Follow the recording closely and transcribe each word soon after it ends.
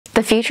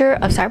The future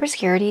of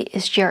cybersecurity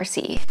is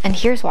GRC, and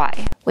here's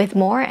why. With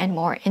more and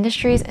more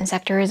industries and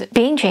sectors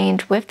being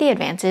changed with the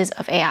advances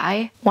of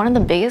AI, one of the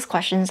biggest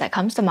questions that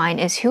comes to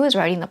mind is who is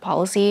writing the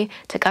policy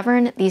to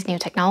govern these new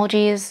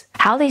technologies,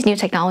 how these new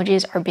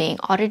technologies are being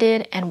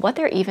audited and what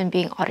they're even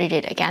being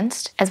audited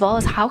against, as well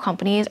as how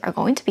companies are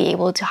going to be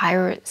able to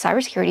hire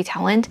cybersecurity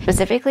talent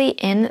specifically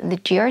in the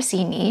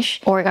GRC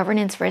niche or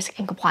governance, risk,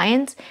 and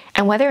compliance,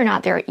 and whether or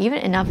not there are even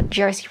enough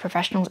GRC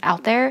professionals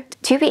out there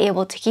to be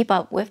able to keep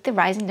up with the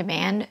rising demand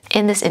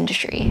in this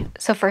industry.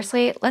 So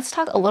firstly, let's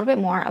talk a little bit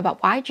more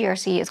about why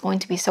GRC is going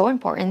to be so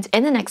important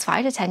in the next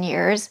 5 to 10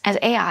 years as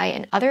AI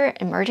and other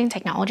emerging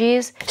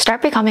technologies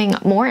start becoming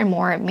more and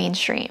more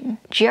mainstream.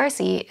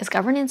 GRC is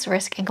governance,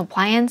 risk, and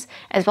compliance,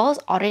 as well as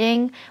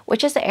auditing,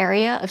 which is the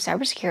area of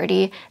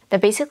cybersecurity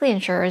that basically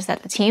ensures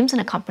that the teams in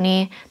a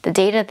company, the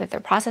data that they're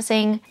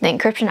processing, the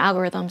encryption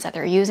algorithms that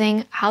they're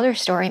using, how they're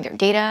storing their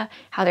data,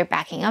 how they're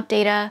backing up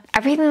data,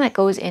 everything that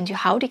goes into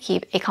how to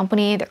keep a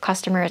company, their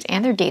customers,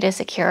 and their data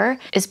secure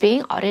is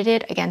being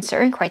audited against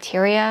certain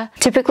criteria,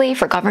 typically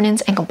for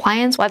governance and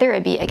compliance, whether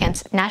it be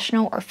against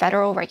national or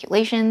federal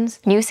regulations,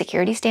 new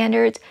security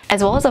standards,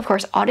 as well as, of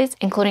course, audits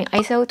including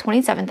ISO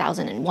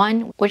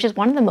 27001, which is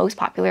one of the most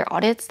popular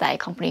audits that a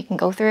company can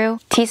go through,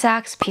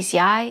 TSAX,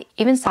 PCI,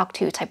 even SOC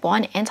 2 Type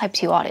 1 and Type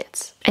 2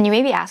 audits. And you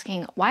may be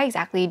asking, why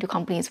exactly do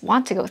companies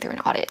want to go through an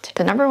audit?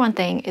 The number one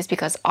thing is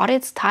because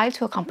audits tie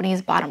to a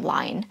company's bottom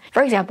line.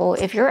 For example,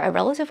 if you're a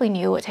relatively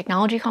new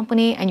technology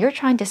company and you're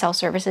trying to sell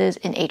services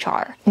in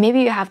HR,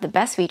 maybe you have the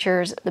best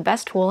features, the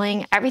best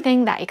tooling,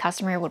 everything that a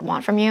customer would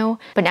want from you,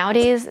 but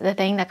nowadays the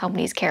thing that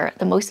companies care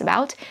the most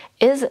about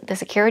is the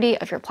security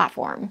of your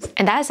platform.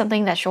 And that is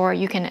something that sure,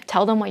 you can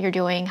tell them what you're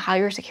doing, how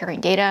you're securing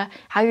data,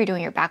 how you're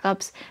doing your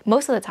backups.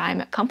 Most of the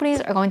time,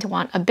 companies are going to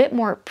want a bit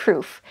more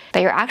proof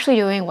that you're actually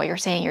doing what you're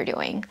saying you're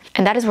doing.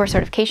 And that is where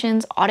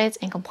certifications, audits,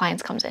 and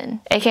compliance comes in,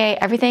 aka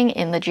everything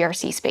in the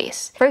GRC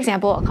space. For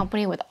example, a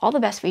company with all the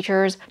best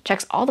features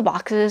checks all the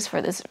boxes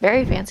for this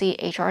very fancy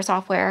HR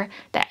software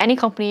that any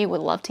company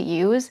would love to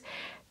use.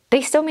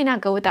 They still may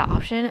not go with that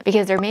option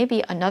because there may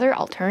be another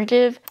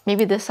alternative.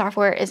 Maybe this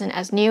software isn't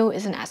as new,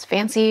 isn't as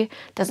fancy,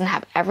 doesn't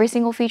have every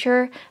single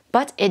feature,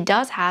 but it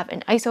does have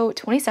an ISO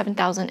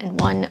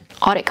 27001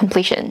 audit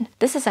completion.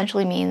 This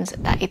essentially means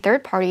that a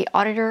third-party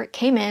auditor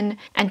came in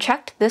and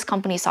checked this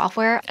company's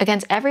software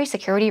against every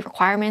security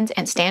requirement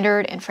and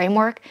standard and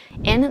framework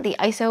in the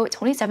ISO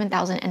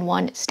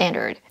 27001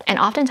 standard. And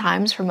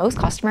oftentimes, for most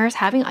customers,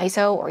 having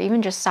ISO or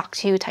even just SOC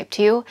 2 Type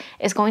 2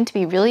 is going to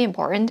be really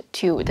important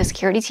to the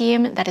security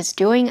team that is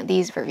doing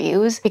these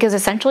reviews, because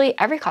essentially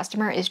every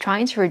customer is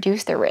trying to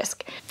reduce their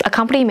risk. A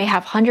company may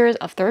have hundreds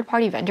of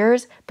third-party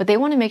vendors, but they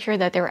want to make sure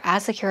that they're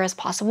as secure as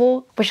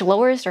possible, which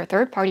lowers their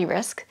third-party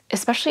risk,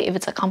 especially if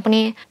it's a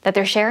company that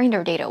they're sharing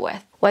their data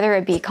with, whether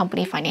it be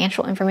company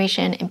financial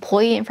information,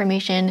 employee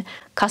information,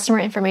 customer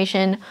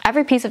information.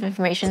 Every piece of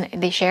information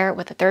they share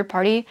with a third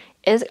party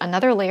is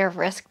another layer of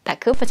risk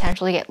that could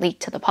potentially get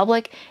leaked to the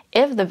public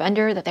if the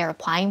vendor that they're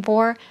applying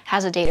for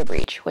has a data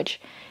breach, which,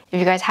 if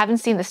you guys haven't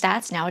seen the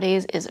stats,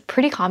 nowadays is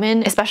pretty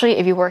common, especially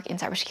if you work in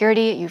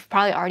cybersecurity. You've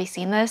probably already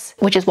seen this,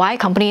 which is why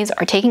companies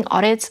are taking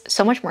audits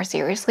so much more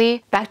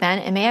seriously. Back then,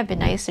 it may have been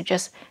nice to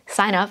just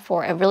sign up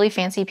for a really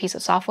fancy piece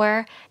of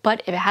software,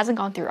 but if it hasn't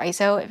gone through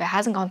ISO, if it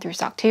hasn't gone through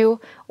SOC 2,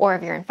 or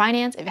if you're in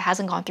finance, if it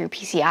hasn't gone through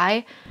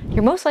PCI,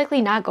 you're most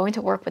likely not going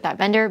to work with that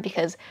vendor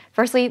because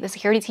firstly, the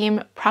security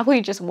team probably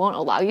just won't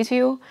allow you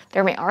to.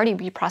 There may already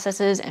be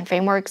processes and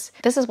frameworks.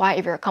 This is why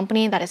if you're a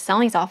company that is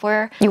selling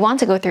software, you want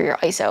to go through your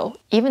ISO.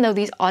 Even though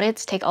these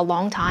audits take a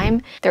long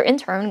time, they're in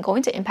turn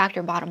going to impact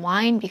your bottom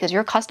line because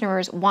your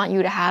customers want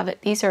you to have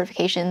these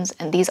certifications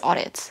and these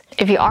audits.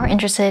 If you are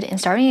interested in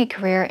starting a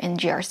career in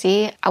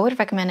GRC, I would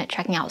recommend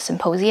checking out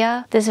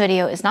Symposia. This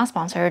video is not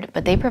sponsored,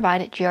 but they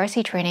provide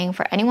GRC training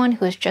for anyone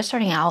who is just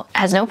starting out,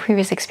 has no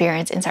previous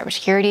experience in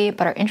cybersecurity,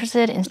 but are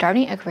interested in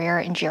starting a career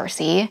in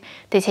GRC.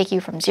 They take you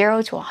from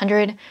 0 to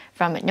 100,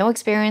 from no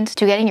experience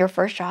to getting your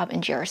first job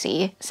in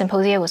GRC.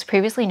 Symposia was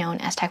previously known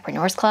as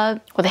Techpreneurs Club,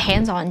 with a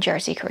hands-on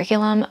GRC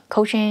curriculum,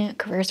 coaching,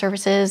 career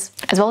services,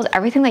 as well as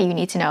everything that you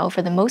need to know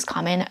for the most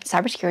common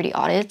cybersecurity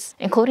audits,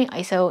 including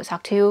ISO,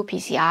 SOC 2,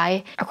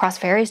 PCI, across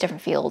various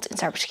different fields in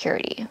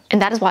cybersecurity.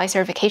 And that is why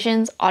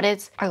certifications,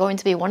 audits are going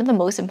to be one of the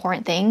most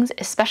important things,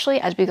 especially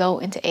as we go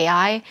into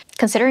AI,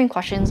 considering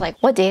questions like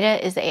what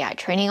data is the AI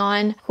training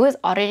on, who is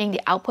auditing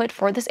the output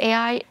for this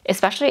AI,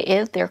 especially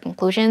if their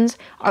conclusions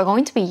are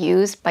going to be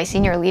used by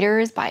senior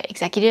leaders, by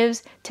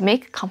executives to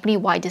make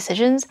company-wide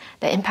decisions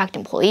that impact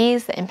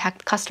employees, that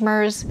impact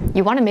customers.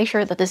 You want to make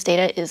sure that this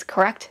data is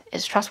correct,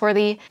 is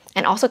trustworthy,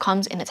 and also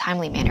comes in a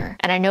timely manner.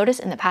 And I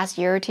noticed in the past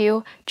year or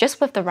two,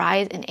 just with the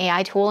rise in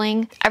AI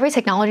tooling, every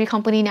technology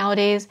company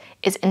nowadays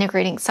is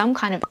integrating some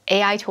kind of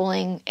AI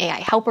tooling, AI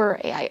helper,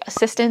 AI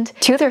assistant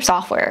to their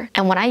software.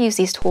 And when I use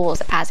these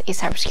tools as a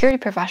cybersecurity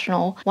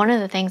professional, one of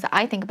the things that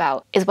I think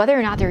about is whether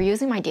or not they're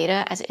using my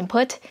data as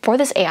input for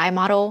this AI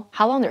model,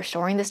 how long they're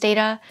storing this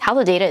data, how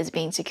the data is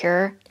being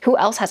secure, who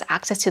else has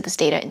access to this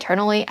data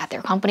internally at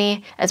their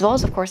company, as well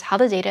as, of course, how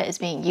the data is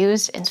being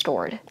used and stored.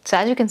 board. So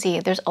as you can see,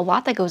 there's a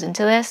lot that goes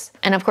into this.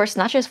 And of course,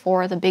 not just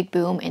for the big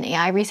boom in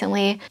AI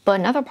recently, but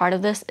another part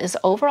of this is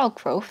overall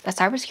growth that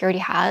cybersecurity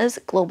has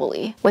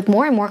globally. With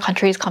more and more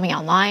countries coming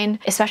online,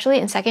 especially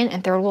in second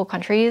and third world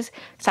countries,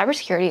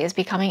 cybersecurity is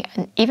becoming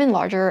an even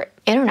larger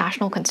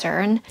international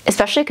concern,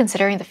 especially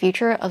considering the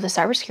future of the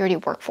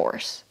cybersecurity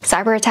workforce.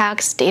 Cyber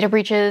attacks, data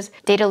breaches,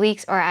 data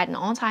leaks are at an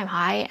all-time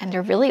high, and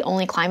they're really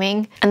only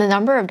climbing. And the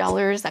number of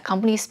dollars that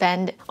companies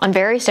spend on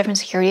various different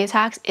security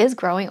attacks is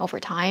growing over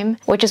time,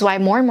 which is why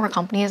more and more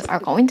companies are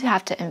going to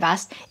have to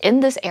invest in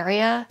this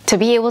area to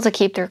be able to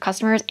keep their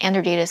customers and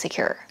their data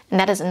secure. And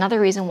that is another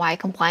reason why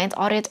compliance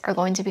audits are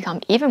going to become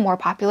even more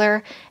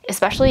popular,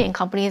 especially in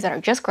companies that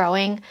are just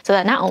growing, so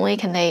that not only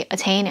can they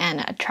attain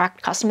and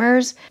attract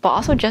customers, but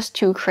also just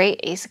to create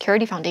a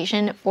security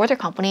foundation for their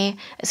company,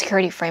 a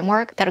security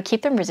framework that'll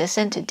keep them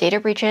resistant to data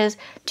breaches,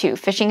 to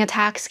phishing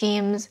attack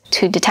schemes,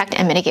 to detect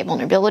and mitigate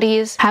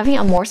vulnerabilities. Having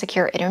a more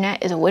secure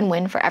internet is a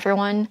win-win for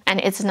everyone,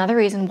 and it's another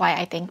reason why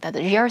I think that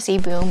the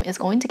GRC boom is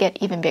going to get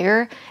even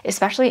bigger,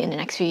 especially in the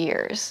next few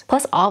years.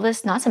 Plus all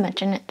this, not to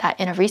mention that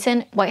in a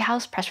recent White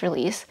House press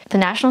release, the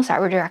National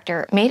Cyber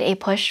Director made a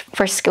push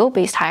for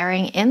skill-based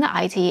hiring in the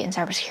IT and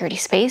cybersecurity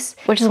space,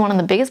 which is one of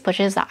the biggest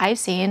pushes that I've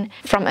seen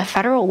from a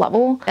federal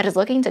level that is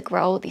looking to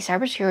grow the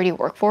cybersecurity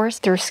workforce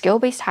through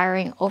skill-based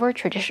hiring over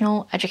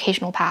traditional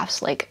educational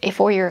paths like a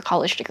 4-year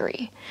college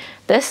degree.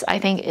 This, I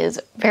think, is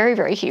very,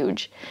 very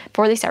huge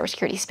for the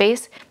cybersecurity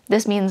space.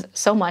 This means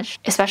so much,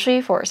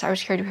 especially for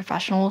cybersecurity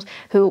professionals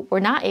who were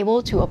not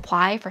able to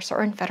apply for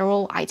certain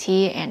federal IT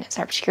and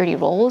cybersecurity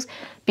roles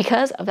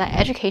because of that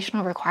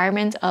educational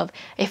requirement of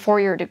a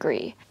 4-year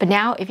degree. But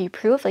now, if you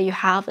prove that you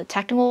have the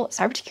technical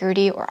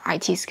cybersecurity or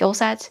IT skill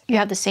sets, you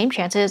have the same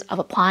chances of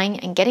applying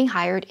and getting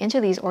hired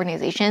into these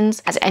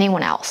organizations as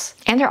anyone else.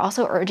 And they're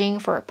also urging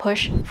for a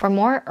push for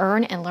more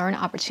earn and learn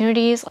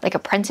opportunities like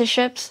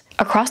apprenticeships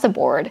across the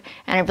board,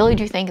 and I really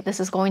do think this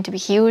is going to be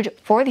huge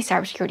for the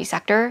cybersecurity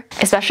sector,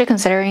 especially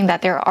considering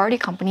that there are already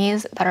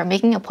companies that are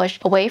making a push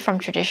away from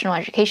traditional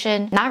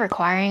education, not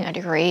requiring a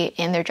degree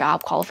in their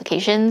job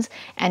qualifications,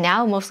 and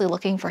now mostly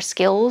looking for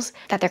skills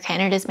that their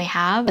candidates may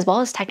have, as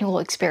well as technical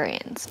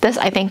experience. This,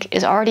 I think,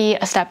 is already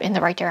a step in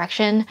the right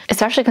direction,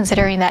 especially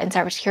considering that in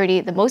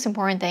cybersecurity, the most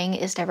important thing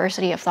is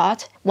diversity of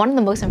thought. One of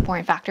the most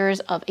important factors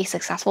of a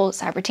successful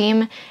cyber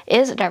team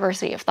is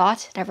diversity of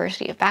thought,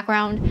 diversity of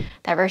background,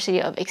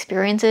 diversity of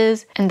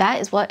experiences, and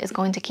that is what is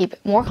going to keep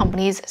more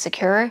companies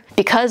secure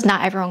because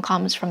not everyone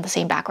comes from the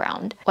same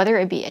background, whether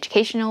it be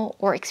educational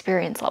or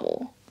experience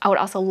level. I would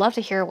also love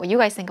to hear what you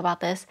guys think about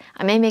this.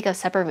 I may make a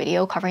separate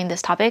video covering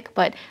this topic,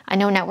 but I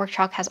know Network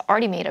Chalk has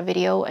already made a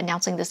video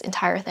announcing this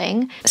entire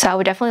thing. So I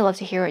would definitely love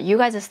to hear you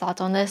guys' thoughts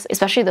on this,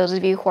 especially those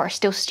of you who are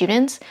still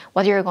students,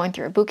 whether you're going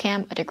through a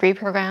bootcamp, a degree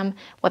program,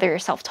 whether you're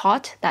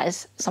self-taught. That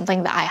is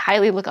something that I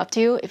highly look up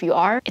to if you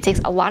are. It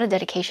takes a lot of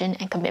dedication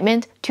and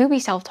commitment to be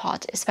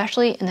self-taught,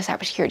 especially in the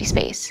cybersecurity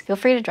space. Feel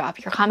free to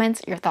drop your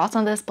comments, your thoughts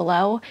on this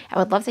below. I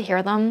would love to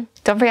hear them.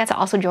 Don't forget to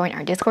also join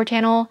our Discord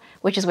channel,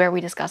 which is where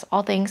we discuss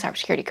all things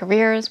cybersecurity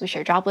careers, we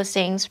share job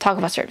listings, talk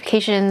about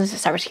certifications,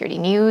 cybersecurity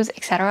news,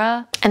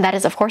 etc. And that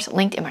is of course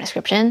linked in my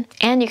description.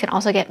 And you can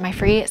also get my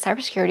free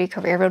cybersecurity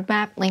career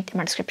roadmap linked in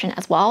my description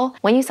as well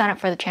when you sign up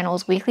for the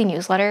channel's weekly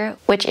newsletter,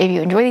 which if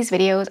you enjoy these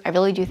videos, I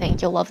really do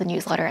think you'll love the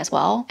newsletter as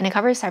well. And it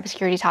covers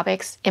cybersecurity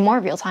topics in more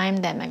real time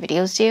than my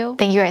videos do.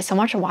 Thank you guys so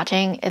much for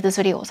watching. If this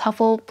video was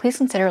helpful, please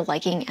consider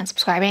liking and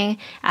subscribing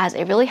as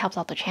it really helps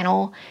out the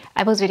channel.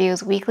 I post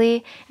videos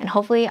weekly, and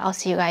hopefully I'll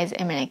see you guys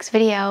in my next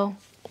video.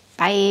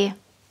 Bye!